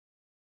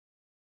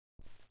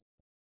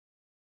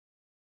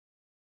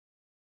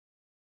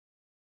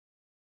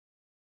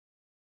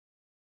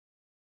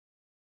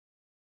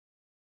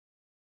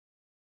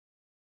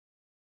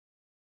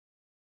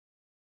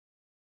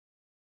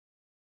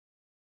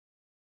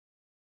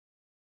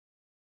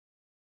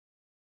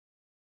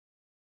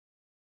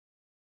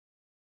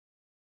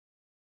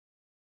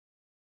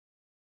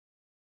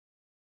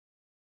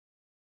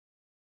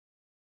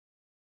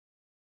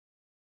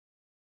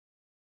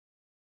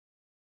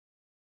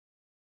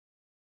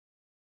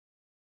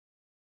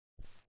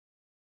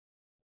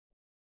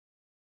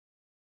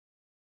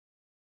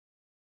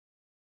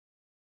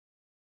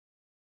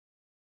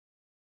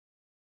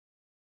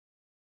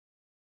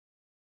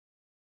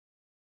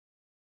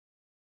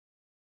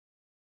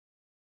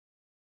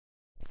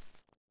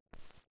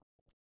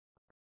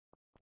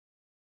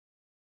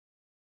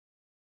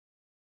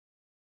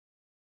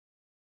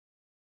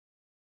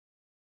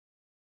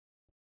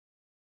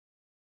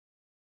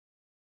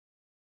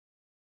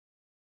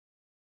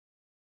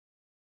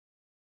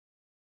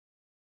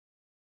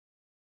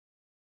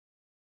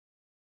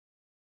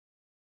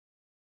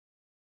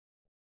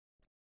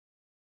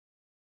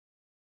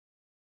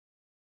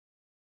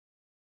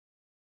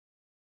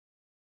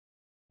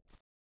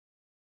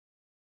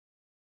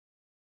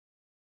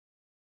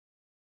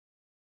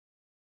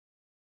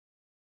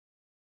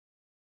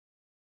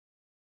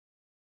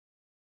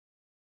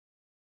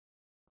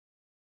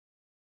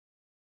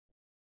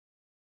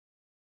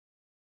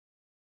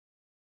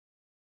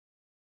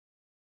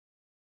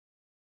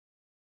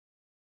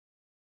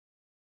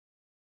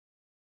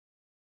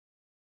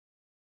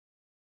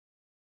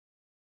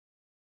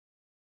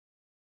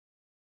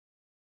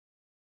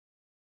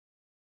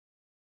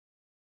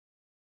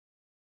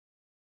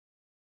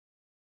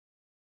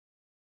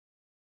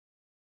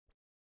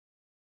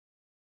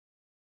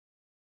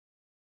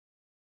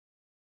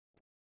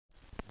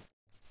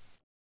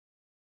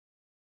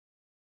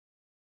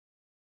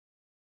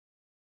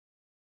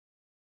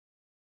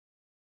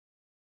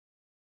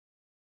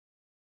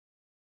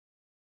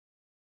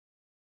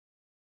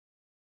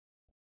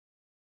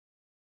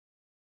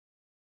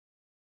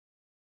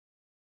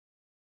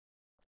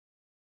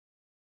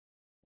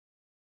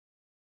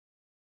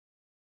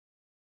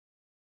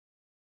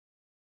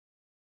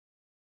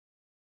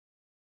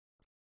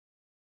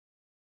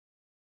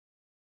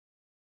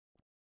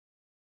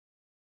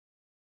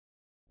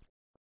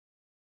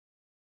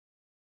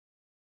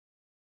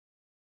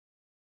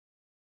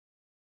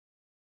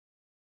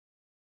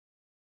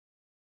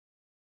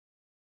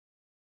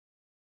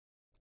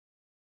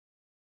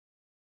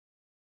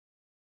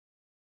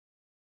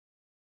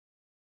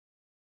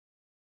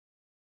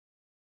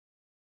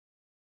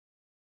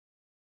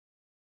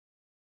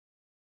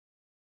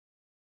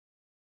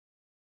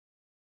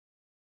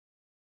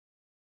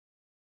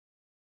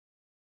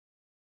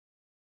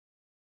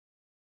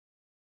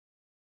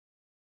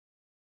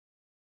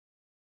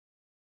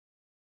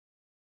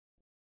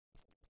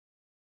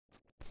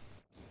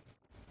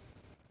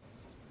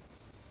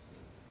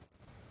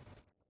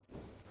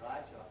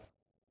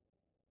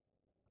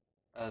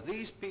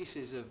These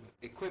pieces of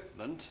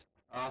equipment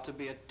are to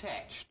be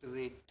attached to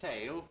the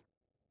tail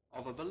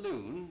of a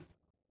balloon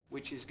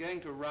which is going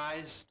to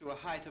rise to a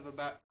height of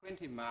about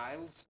 20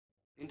 miles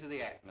into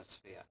the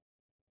atmosphere.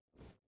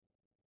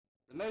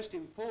 The most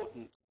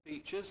important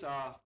features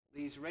are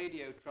these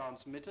radio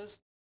transmitters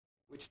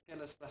which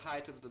tell us the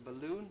height of the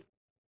balloon,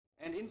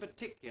 and in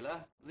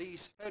particular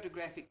these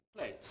photographic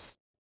plates.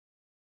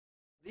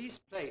 These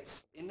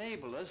plates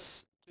enable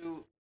us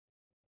to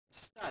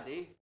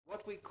study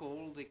what we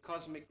call the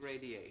cosmic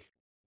radiation.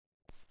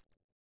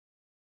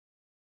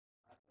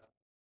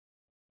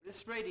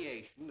 This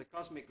radiation, the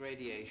cosmic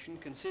radiation,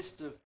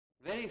 consists of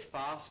very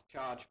fast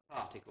charged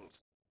particles.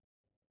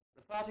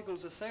 The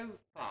particles are so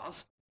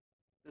fast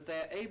that they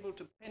are able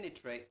to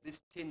penetrate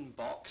this tin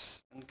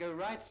box and go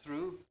right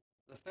through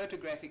the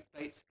photographic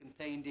plates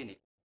contained in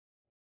it.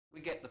 We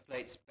get the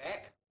plates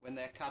back when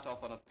they're cut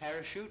off on a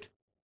parachute,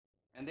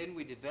 and then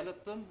we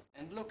develop them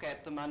and look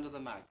at them under the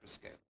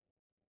microscope.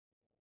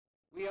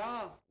 We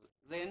are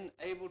then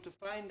able to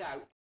find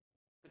out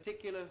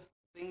particular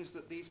things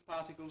that these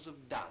particles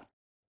have done.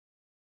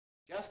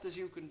 Just as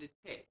you can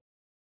detect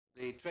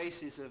the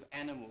traces of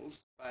animals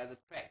by the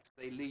tracks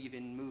they leave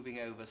in moving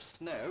over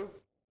snow,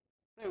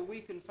 so we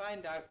can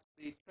find out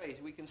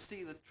we can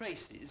see the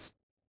traces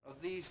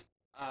of these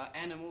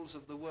animals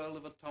of the world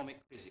of atomic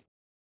physics.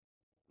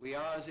 We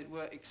are, as it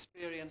were,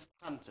 experienced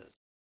hunters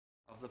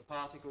of the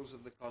particles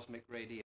of the cosmic radiation.